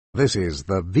This is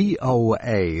the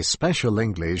VOA Special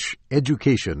English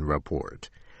Education Report.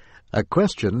 A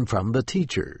question from the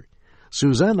teacher.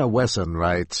 Susanna Wesson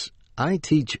writes, I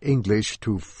teach English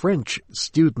to French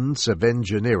students of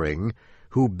engineering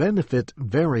who benefit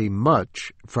very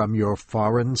much from your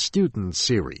Foreign Student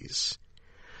Series.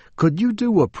 Could you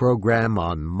do a program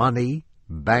on money,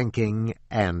 banking,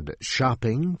 and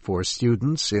shopping for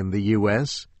students in the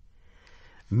U.S.?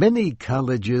 Many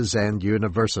colleges and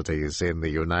universities in the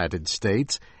United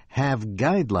States have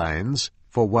guidelines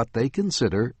for what they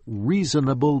consider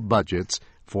reasonable budgets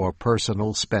for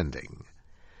personal spending.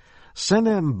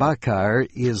 Senem Bakar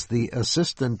is the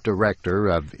Assistant Director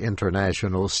of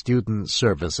International Student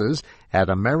Services at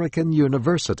American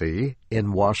University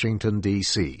in Washington,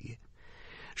 D.C.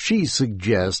 She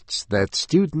suggests that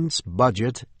students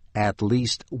budget at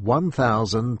least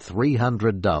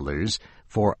 $1,300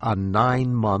 for a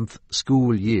 9-month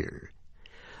school year.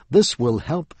 This will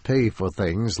help pay for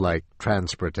things like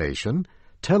transportation,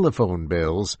 telephone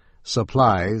bills,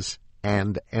 supplies,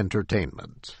 and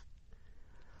entertainment.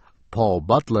 Paul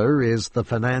Butler is the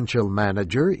financial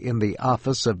manager in the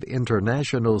Office of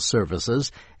International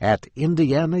Services at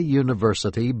Indiana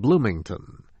University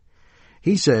Bloomington.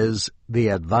 He says the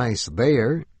advice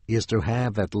there is to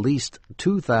have at least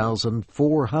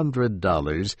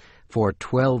 $2,400 for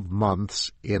 12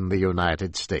 months in the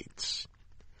United States.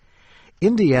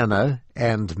 Indiana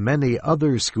and many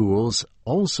other schools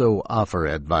also offer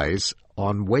advice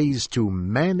on ways to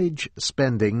manage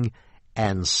spending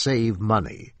and save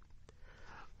money.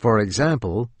 For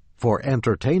example, for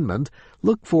entertainment,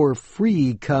 look for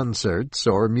free concerts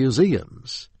or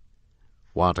museums.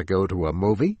 Want to go to a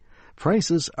movie?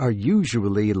 Prices are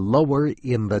usually lower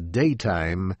in the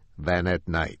daytime than at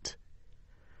night.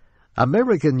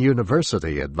 American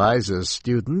University advises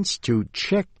students to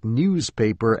check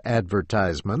newspaper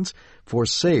advertisements for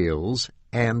sales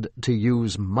and to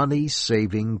use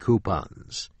money-saving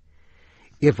coupons.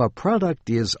 If a product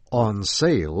is on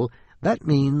sale, that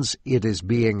means it is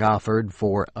being offered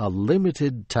for a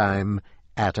limited time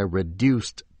at a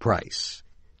reduced price.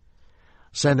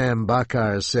 Senem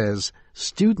Bakar says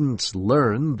students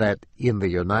learn that in the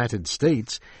United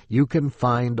States you can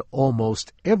find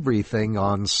almost everything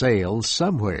on sale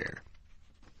somewhere.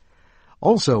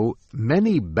 Also,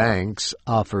 many banks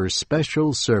offer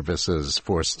special services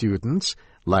for students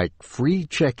like free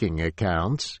checking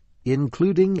accounts,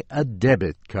 including a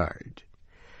debit card.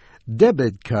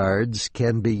 Debit cards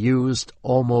can be used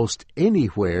almost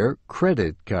anywhere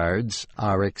credit cards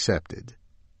are accepted.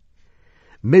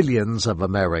 Millions of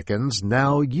Americans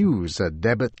now use a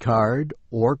debit card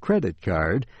or credit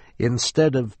card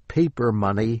instead of paper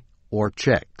money or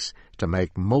checks to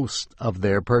make most of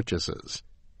their purchases.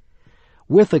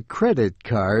 With a credit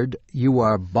card, you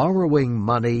are borrowing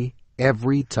money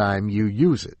every time you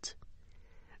use it.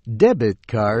 Debit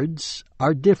cards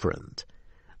are different.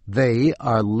 They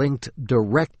are linked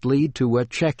directly to a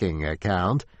checking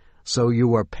account, so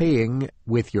you are paying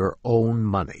with your own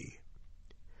money.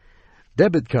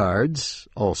 Debit cards,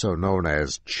 also known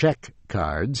as check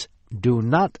cards, do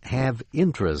not have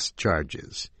interest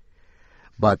charges.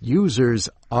 But users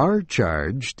are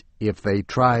charged if they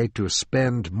try to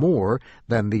spend more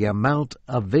than the amount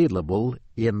available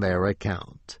in their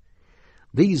account.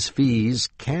 These fees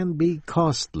can be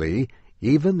costly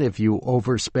even if you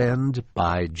overspend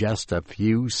by just a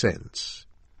few cents.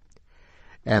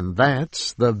 And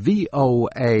that's the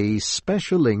VOA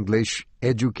Special English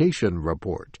Education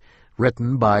Report,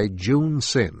 written by June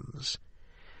Sims.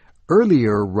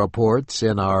 Earlier reports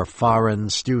in our Foreign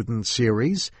Student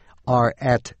Series are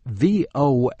at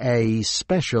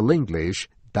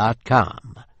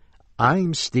voaspecialenglish.com.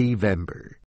 I'm Steve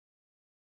Ember.